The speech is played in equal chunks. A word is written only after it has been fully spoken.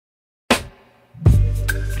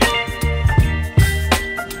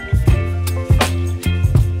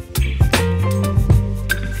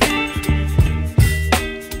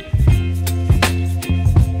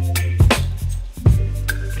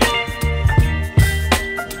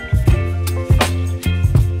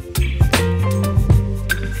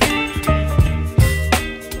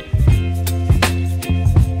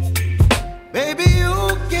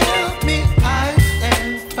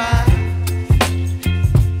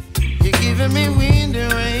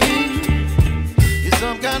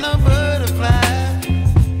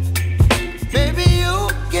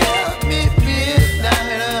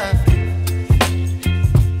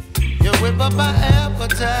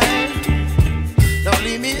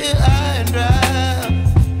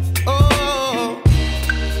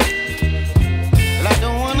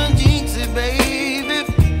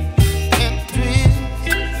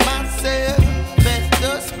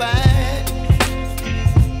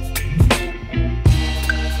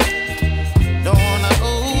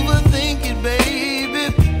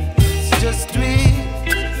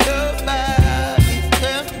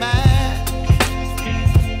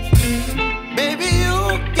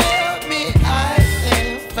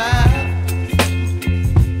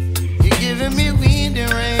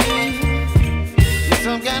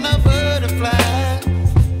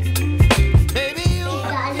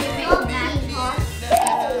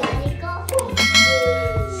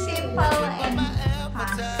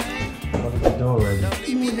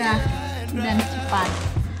mudah dan cepat.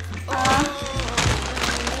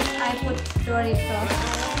 I put Doritos,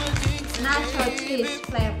 nacho cheese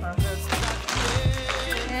flavor,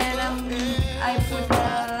 and I put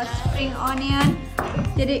spring onion.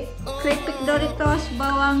 Jadi keripik Doritos,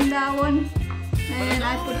 bawang daun, and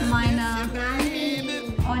I put mine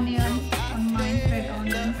onion on mine, red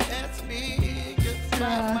onion. So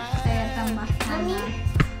saya tambahkan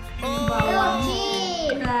bawang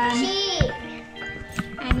dan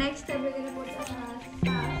and next we're gonna put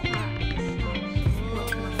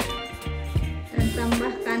dan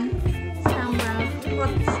tambahkan sambal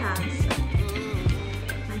hot salsa.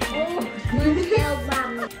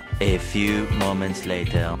 A few moments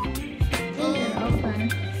later. Open.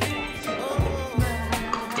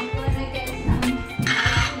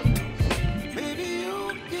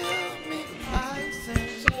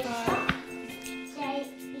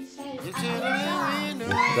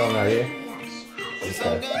 Going right here?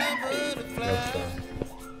 Okay.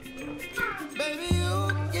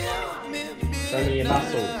 Show me your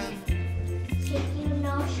muscles.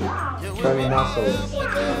 Show me muscles.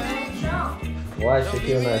 Why is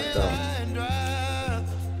Shaquille no strong?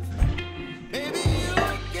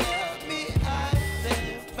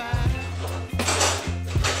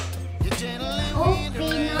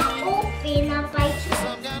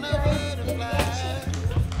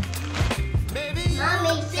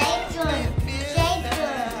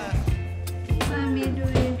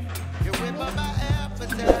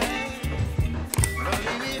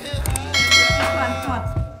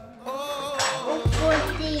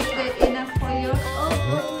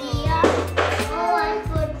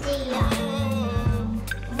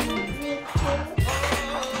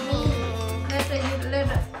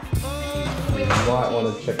 You might want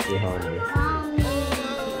to check behind you.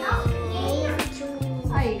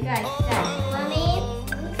 Hey guys,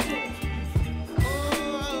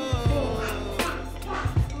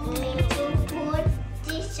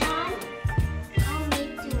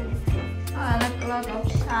 a lot of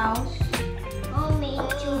sauce.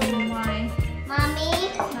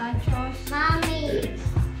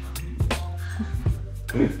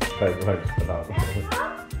 Nachos. Don't worry about that.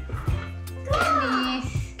 Finish.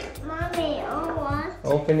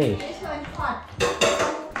 All finished. This one hot.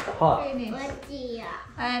 Hot. Finish.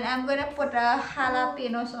 And I'm gonna put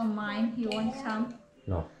jalapenos on mine. You want some?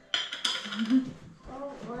 No.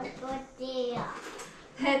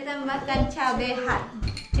 Saya tambahkan cabai hot.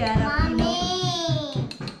 Jalapeno.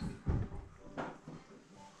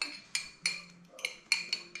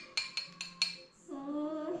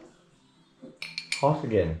 Hot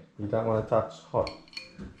again. You don't want to touch hot.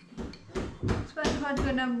 This one hot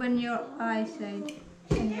gonna burn your eyesight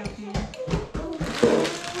and your hand.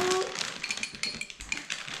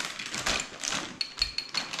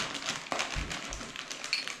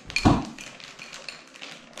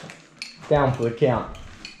 Down for the count.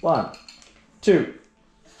 1, 2,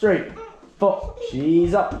 3, 4.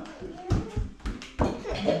 She's up.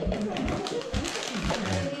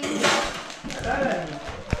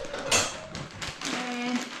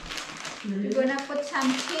 And you're gonna put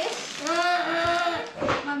some cheese.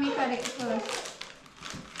 Mommy cut it first.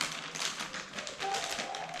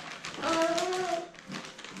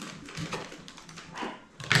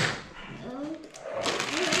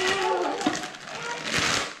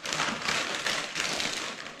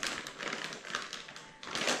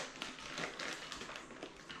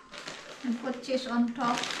 And put cheese on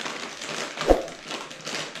top.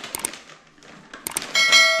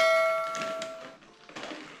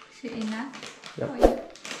 Is it enough? Yep. For you?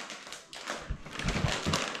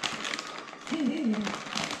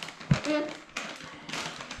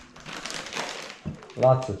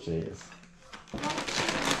 Lots of cheese.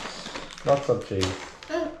 Lots of cheese.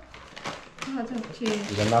 Lots of cheese.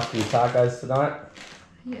 You got enough for your tacos tonight?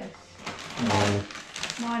 Yes. And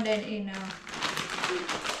More than enough.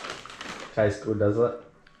 tastes good, does it?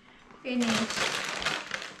 Finish.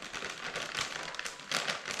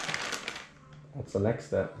 What's the next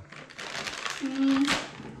step?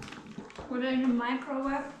 Put it in the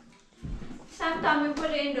microwave. Sometimes we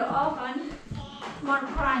put it in the oven. More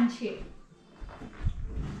crunchy.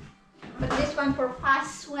 But this one for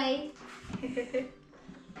fast way.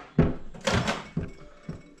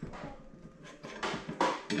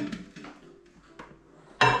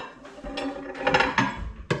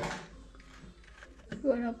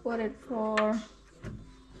 Gonna put it for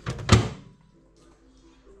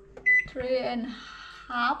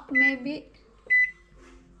 3.5 maybe.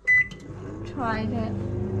 Try that.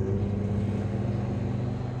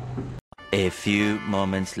 A few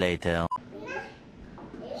moments later.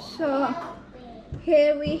 So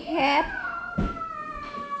here we have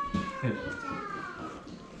It's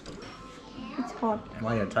hot. Am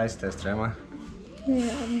I a taste tester, am I?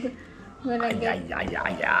 Yeah, I'm gonna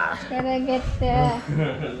get Yeah.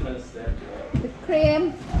 the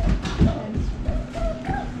cream.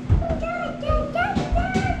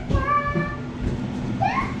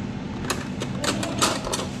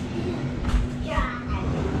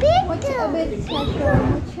 Watch a bit, Sasha.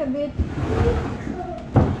 Watch a bit.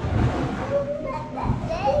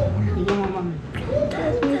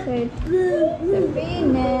 Let me say it.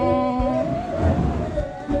 Sabina.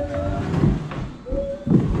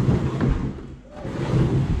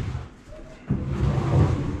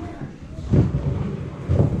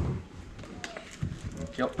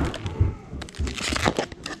 Yep.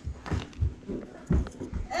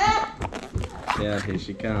 Yeah, here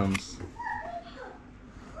she comes.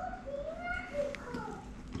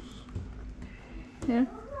 Here.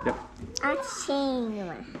 Yep. Ice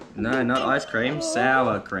cream. No, not ice cream.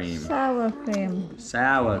 Sour cream. Sour cream.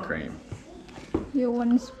 Sour cream. You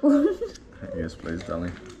want a spoon? Yes, please,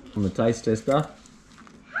 darling. From the taste tester.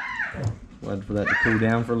 Wait for that to cool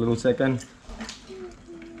down for a little second.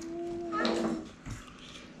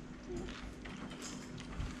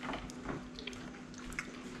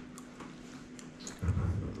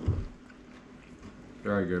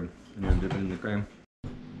 Very good. I'm gonna dip it in the cream.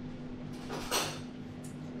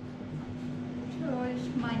 Choose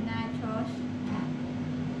my nachos.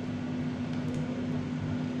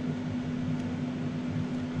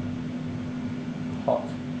 Hot.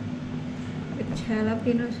 With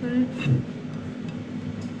jalapenos on it.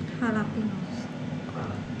 Jalapenos.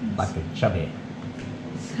 Like a chubby.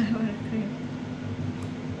 Sour cream.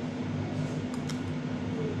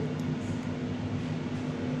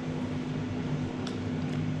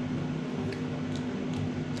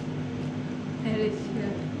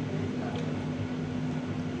 Delicious.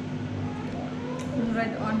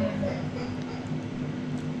 Red onion.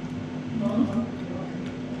 Oh.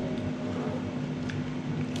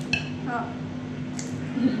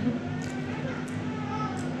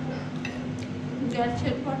 That's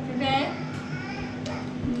it for today.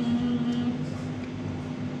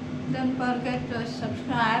 Don't forget to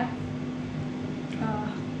subscribe.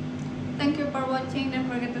 Thank you for watching. Don't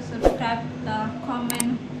forget to subscribe,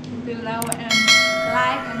 comment below, and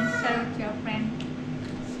like and share with your friends.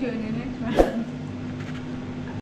 See you in the next one.